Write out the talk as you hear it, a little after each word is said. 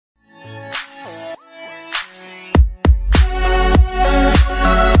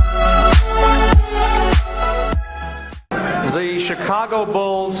Chicago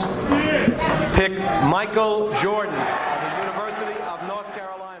Bulls pick Michael Jordan of the University of North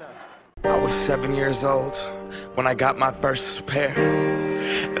Carolina. I was 7 years old when I got my first pair,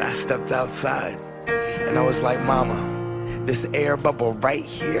 and I stepped outside and I was like, Mama, this air bubble right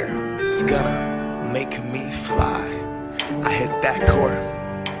here, it's gonna make me fly. I hit that court,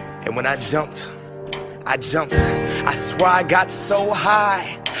 and when I jumped, I swear I got so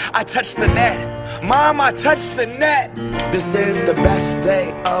high, I touched the net. Mom, I touched the net. This is the best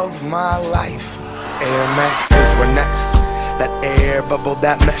day of my life. Air Maxes were next. That air bubble,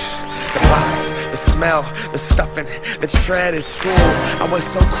 that mesh, the box, the smell, the stuffing, the tread at school. I was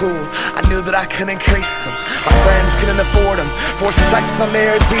so cool, I knew that I couldn't crease them. My friends couldn't afford them. 4 stripes on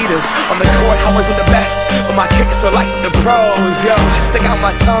their Adidas. On the court, I wasn't the best, but my kicks were like the pros. Yo, I stick out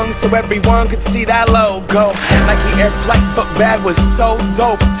my tongue so everyone could see that logo. Nike Air Flight book bag was so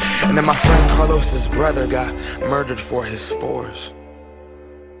dope. And then my friend Carlos's brother got murdered for his 4s.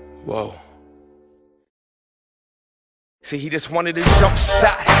 Whoa. See, he just wanted a jump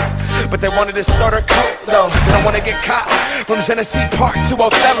shot, but they wanted to start a cult, though. Didn't want to get caught. From Genesee Park to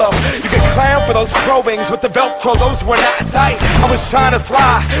Othello, you get clowned for those probings with the Velcro, those were not tight. I was trying to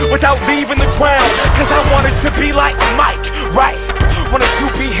fly without leaving the ground, cause I wanted to be like Mike, right? Wanted to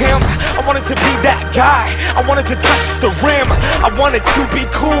be him, I wanted to be that guy. I wanted to touch the rim, I wanted to be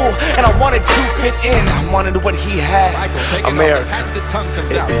cool, and I wanted to fit in. I wanted what he had. America, the tongue comes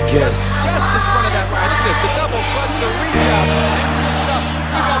it out. begins. Just in front of that right. Look at this, the double clutch, the rebound. Empty stuff.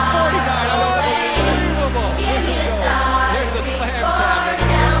 You got 49. Unbelievable. Here's the slam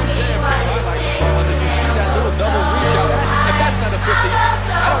time. I like it. Did you see that little double reach out? If that's not a 50,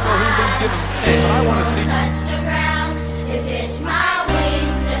 I don't know who these give him 10, but I want to see. Touch the ground, is itch my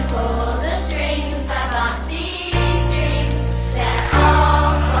wings and pull the strings. I bought these strings that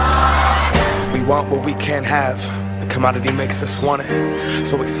all fall. We want what we can't have. The commodity makes us want it.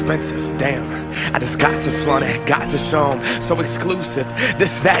 So expensive, damn. I just got to flaunt it, got to show 'em. So exclusive,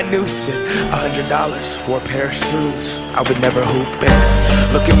 this, that new shit. $100 for a pair of shoes. I would never hoop it.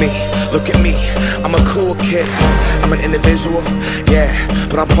 Look at me, look at me. I'm a cool kid. I'm an individual, yeah,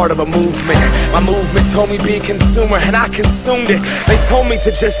 but I'm part of a movement. My movement told me be a consumer, and I consumed it. They told me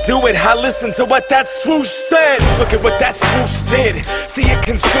to just do it. I listened to what that swoosh said. Look at what that swoosh did. See it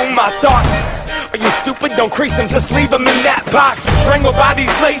consume my thoughts. Are you stupid? Don't crease them, just leave them in that box. Strangled by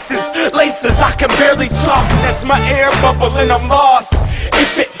these laces, I can barely talk. That's my air bubble and I'm lost.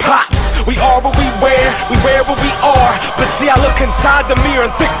 If it pops, we are what we wear what we are. But see, I look inside the mirror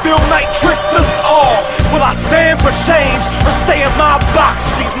and think Phil Knight tricked us all. Will I stand for change or stay in my box?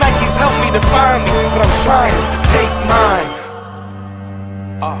 These Nikes help me define me, but I'm trying to take mine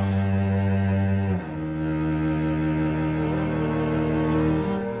off.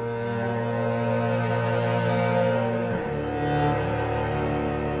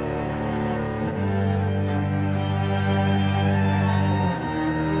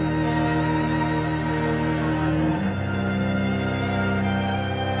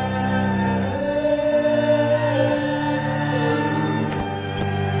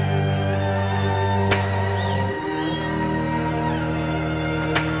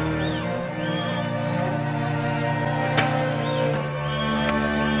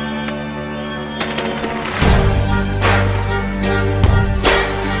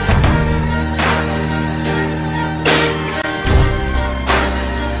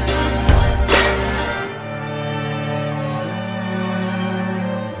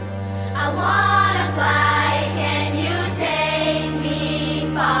 I wanna fly, can you take me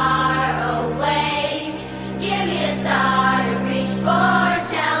far away? Give me a star to reach for,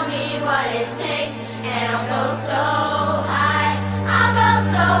 tell me what it takes, and I'll go so high,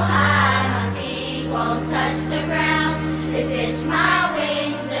 my feet won't touch the ground. This itch my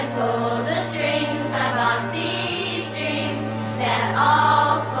wings and pull the strings. I bought these strings that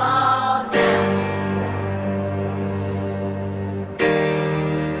all fall down.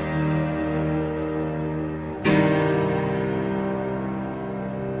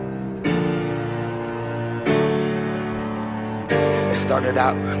 It started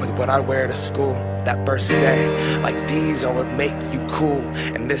out with what I wear to school that first day. Like these are what make you cool.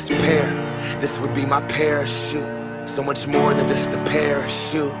 And this pair, this would be my parachute. So much more than just a pair of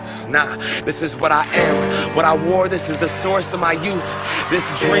shoes. Nah, this is what I am, what I wore. This is the source of my youth.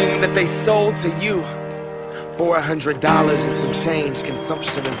 This dream that they sold to you. For $100 and some change,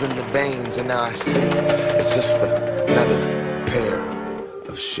 consumption is in the veins. And now I see it's just another pair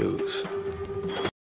of shoes.